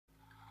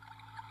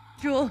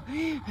Joel,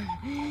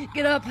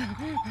 get up.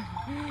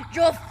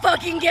 Joel,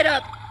 fucking get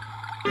up.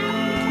 Come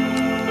on,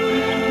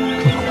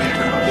 baby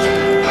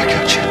girl. I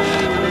got you.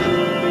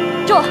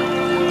 Joel,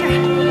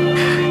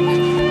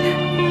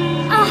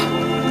 oh,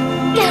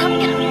 get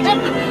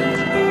up.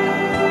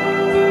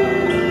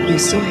 You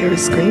still hear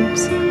his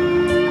screams? I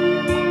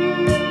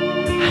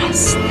don't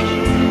sleep.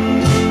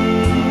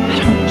 I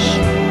don't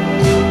eat.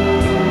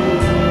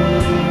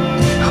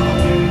 Oh,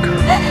 baby girl.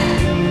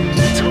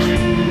 It's okay.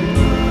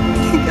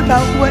 Think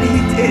about what he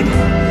did.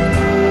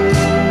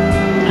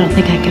 I don't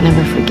think I can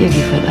ever forgive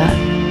you for that.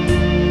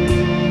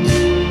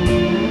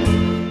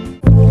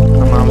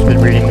 My mom's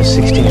been reading the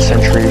 16th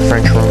century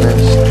French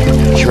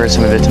romance. She read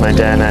some of it to my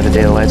dad night the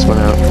day the lights went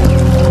out.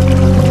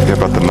 Yeah,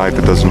 about the knight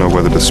that doesn't know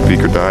whether to speak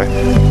or die.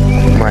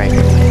 Right.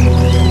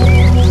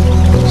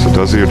 So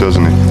does he or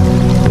doesn't he?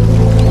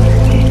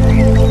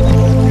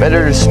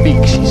 Better to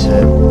speak, she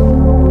said.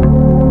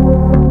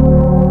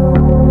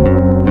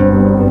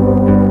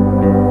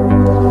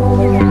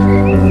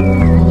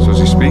 So does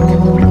he speak?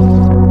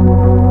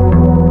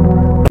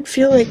 I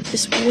feel like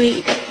this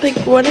weight. Like,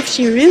 what if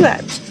she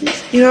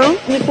relapses? You know?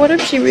 Like, what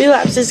if she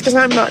relapses because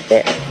I'm not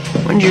there?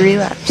 When did you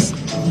relapse?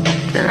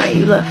 The night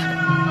you left.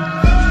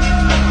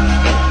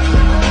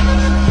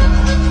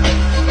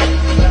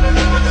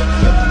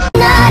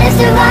 Not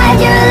survive,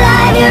 you're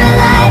alive, you're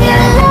alive, you're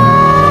alive.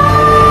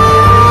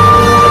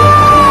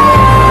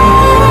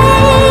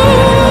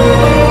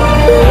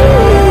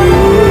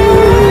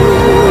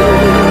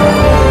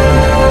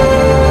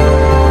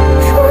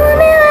 Fool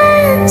me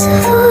once,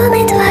 fool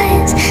me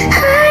twice.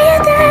 Higher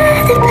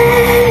than the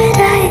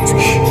paradise.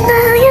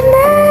 Now you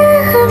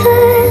never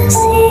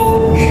see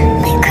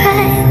me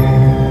cry.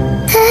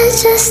 There's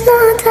just no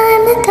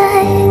time to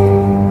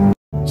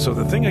die. So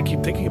the thing I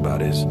keep thinking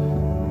about is,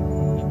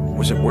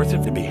 was it worth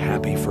it to be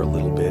happy for a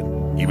little bit,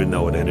 even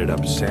though it ended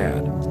up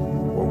sad?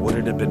 Or would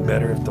it have been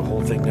better if the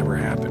whole thing never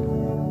happened?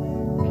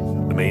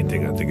 The main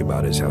thing I think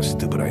about is how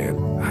stupid I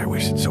am. I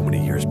wasted so many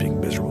years being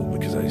miserable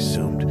because I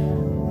assumed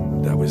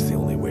that was the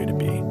only way to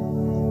be.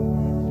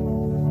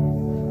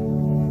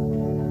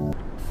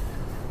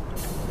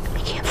 I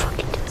can't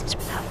fucking do this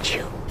without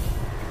you.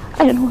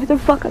 I don't know where the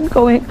fuck I'm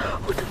going,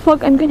 what the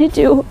fuck I'm gonna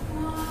do.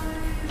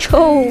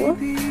 Joel.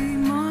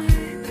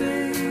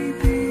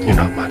 You're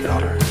not my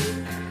daughter.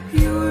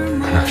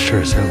 And I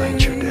sure as hell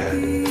ain't your dad.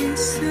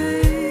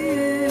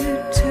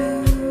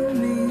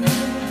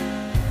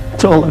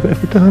 It's all I've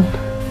ever done.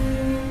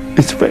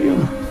 It's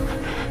failed.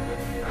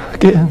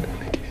 Again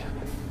and again.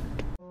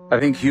 I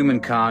think human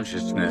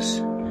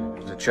consciousness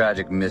was a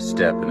tragic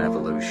misstep in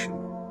evolution.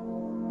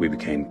 We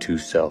became too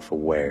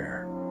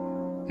self-aware.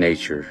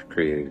 Nature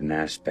created an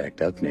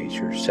aspect of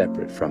nature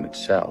separate from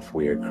itself.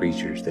 We are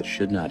creatures that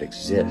should not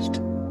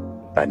exist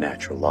by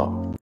natural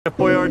law.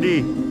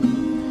 Boyardee.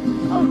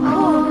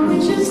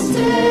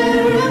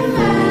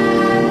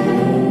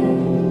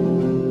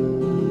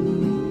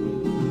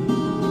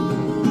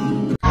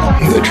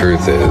 The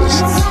truth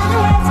is,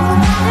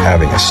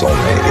 having a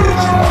soulmate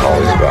is not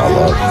always about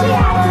love.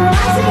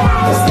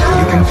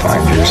 You can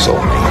find your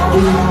soulmate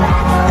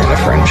in a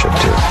friendship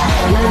too.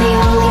 You're the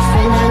only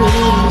friend I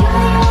need.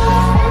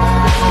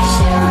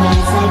 Share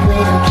words like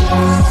little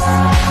kids.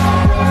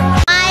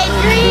 My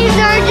dreams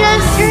are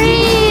just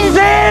dreams.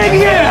 Say it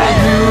again!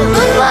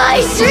 My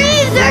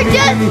dreams are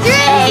just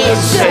dreams.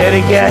 Say it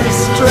again.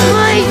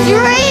 My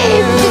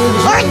dreams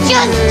are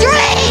just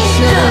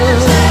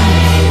dreams.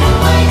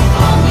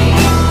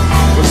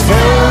 Was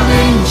held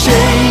in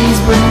chains,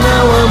 but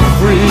now I'm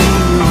free.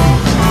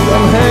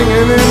 I'm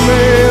hanging in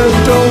there,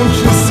 don't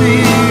you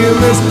see?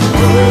 This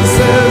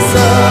princess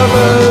of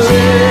a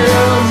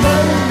little.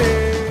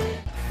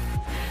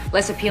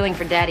 Less appealing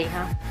for Daddy,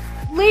 huh?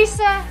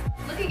 Lisa,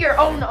 look at your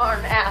own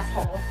arm,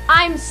 asshole.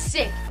 I'm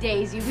sick,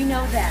 Daisy. We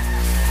know that.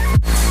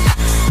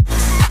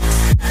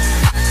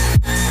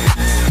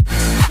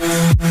 It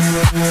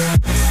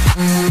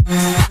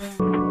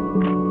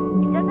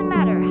doesn't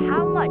matter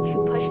how much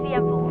you push the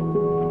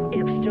envelope,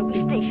 it'll still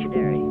be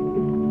stationary.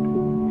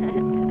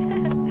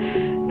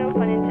 No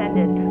pun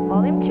intended.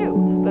 Volume 2,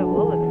 but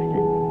we'll lose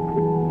it.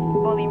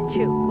 Volume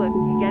 2, look,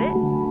 you get it?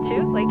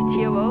 2, like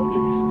T-O-O.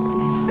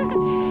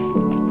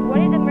 What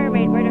did the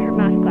mermaid wear to her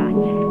mascot?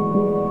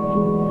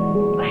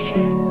 Like,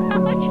 how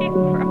much you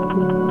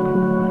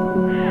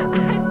I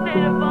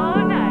stayed up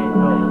all night,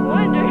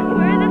 wondering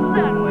where the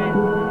sun went.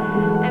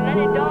 And then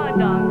it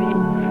dawned on me.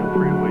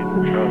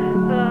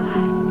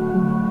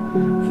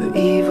 The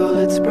evil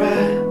had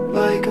spread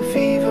like a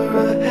fever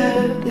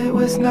ahead. It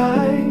was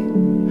night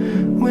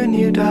when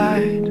you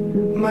died,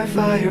 my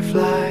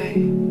firefly.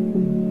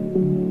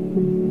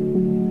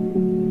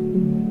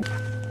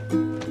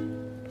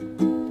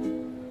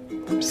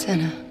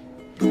 Senna.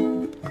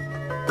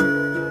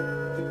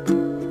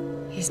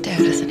 He's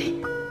dead, isn't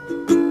he?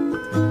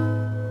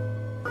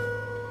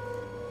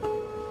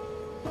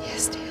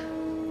 Yes, dear.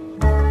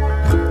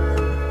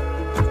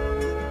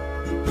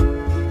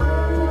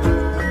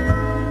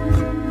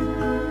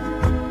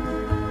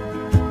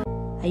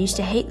 I used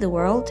to hate the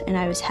world, and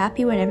I was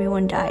happy when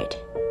everyone died.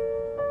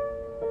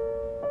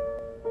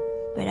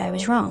 But I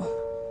was wrong,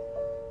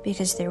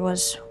 because there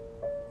was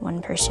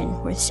one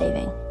person worth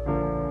saving.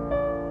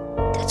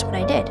 That's what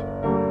I did.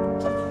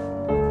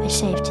 I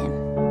saved him.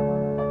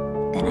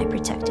 Then I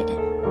protected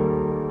him.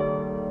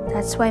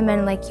 That's why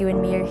men like you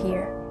and me are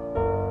here.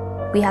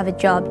 We have a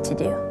job to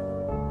do.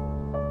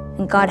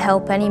 And God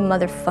help any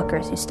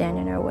motherfuckers who stand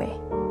in our way.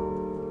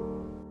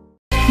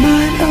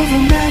 Mind over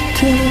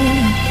matter.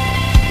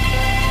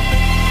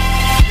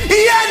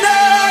 You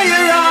know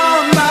you're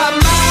on my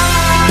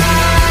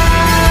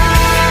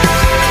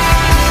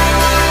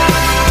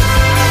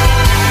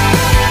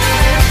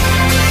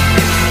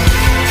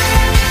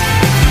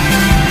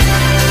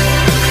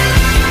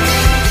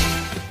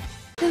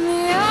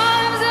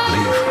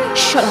Leave.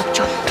 Shut up,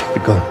 Joe. Take the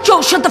gun.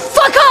 Joe, shut the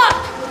fuck up!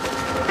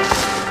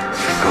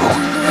 Go.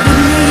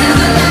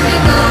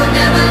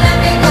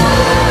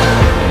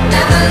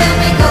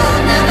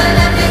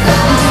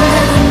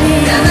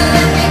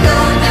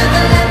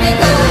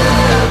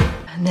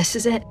 And this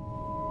is it.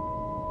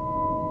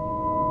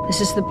 This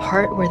is the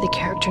part where the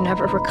character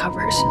never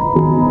recovers.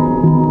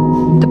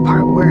 The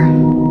part where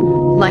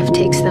life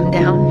takes them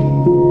down.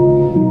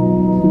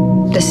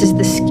 This is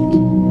the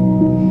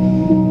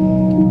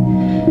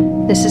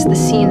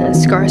scene that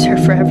scars her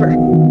forever.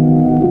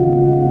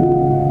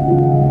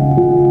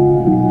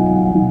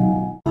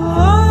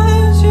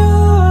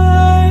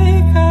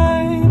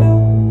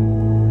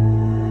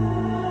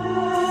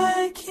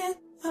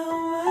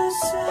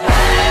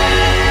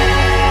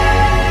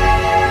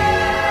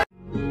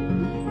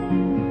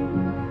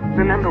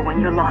 Remember when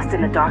you're lost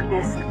in the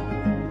darkness?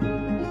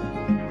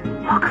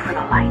 Look for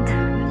the light.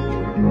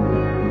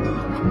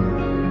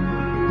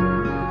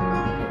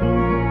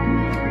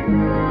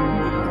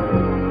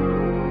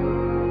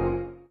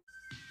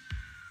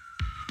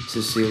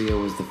 Cecilia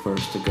was the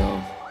first to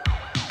go.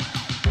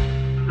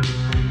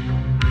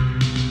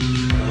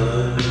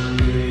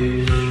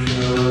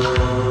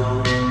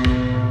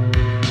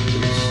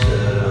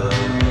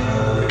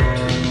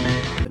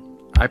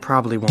 I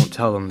probably won't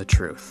tell them the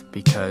truth,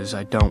 because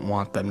I don't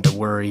want them to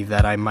worry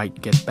that I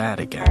might get bad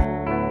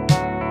again.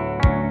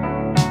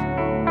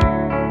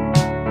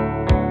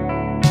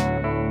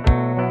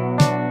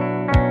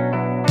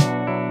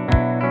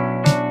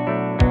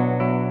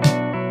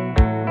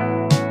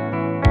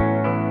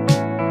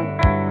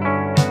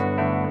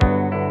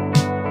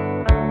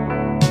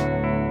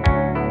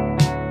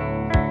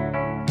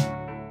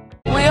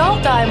 We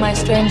all die, my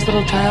strange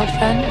little child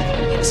friend.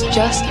 It's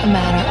just a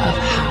matter of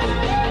how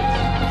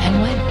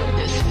and when.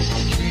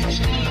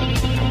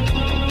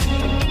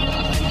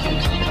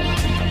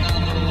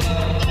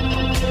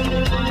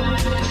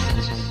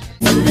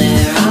 In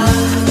their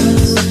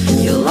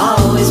eyes, you'll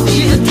always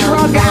be a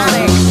drug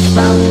addict.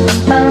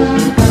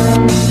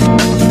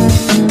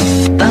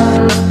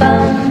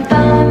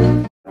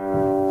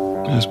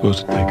 I was supposed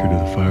to take her to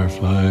the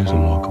Fireflies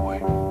and walk away.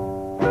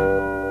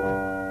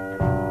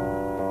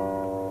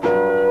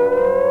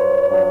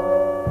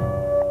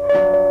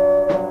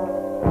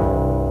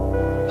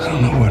 I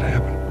don't know what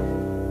happened.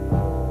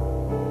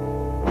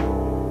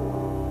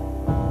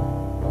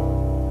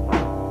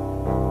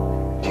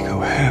 You go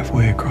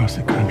halfway across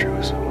the country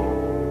with someone.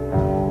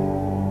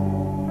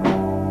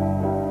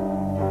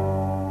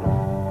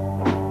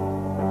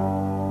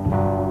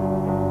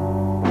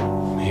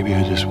 Maybe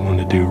I just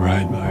wanted to do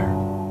right by her.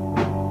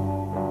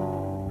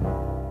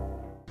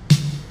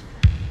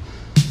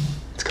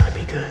 It's gonna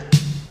be good.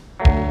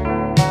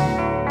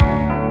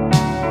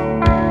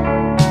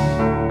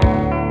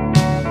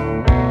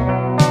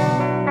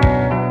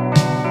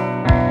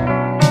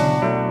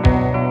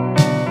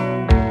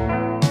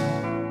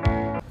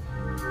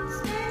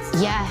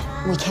 Yeah,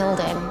 we killed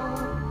him.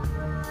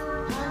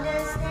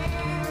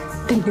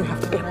 Then you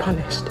have to get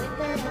punished.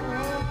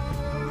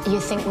 You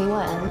think we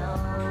weren't?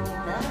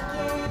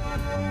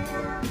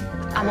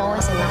 I'm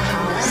always in that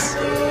house.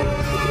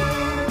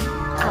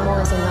 I'm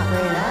always in that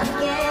room.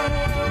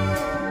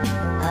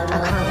 I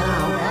can't get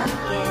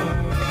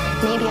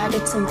out. Maybe I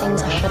did some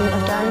things I shouldn't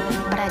have done,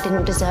 but I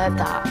didn't deserve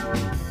that.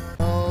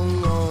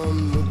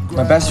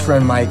 My best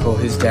friend Michael,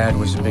 his dad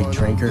was a big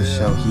drinker,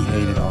 so he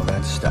hated all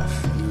that stuff.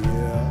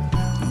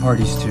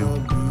 Parties too.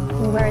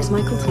 Well, where is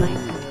Michael tonight?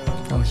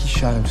 Oh, he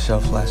shot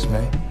himself last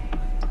May.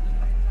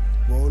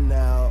 Well,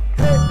 now.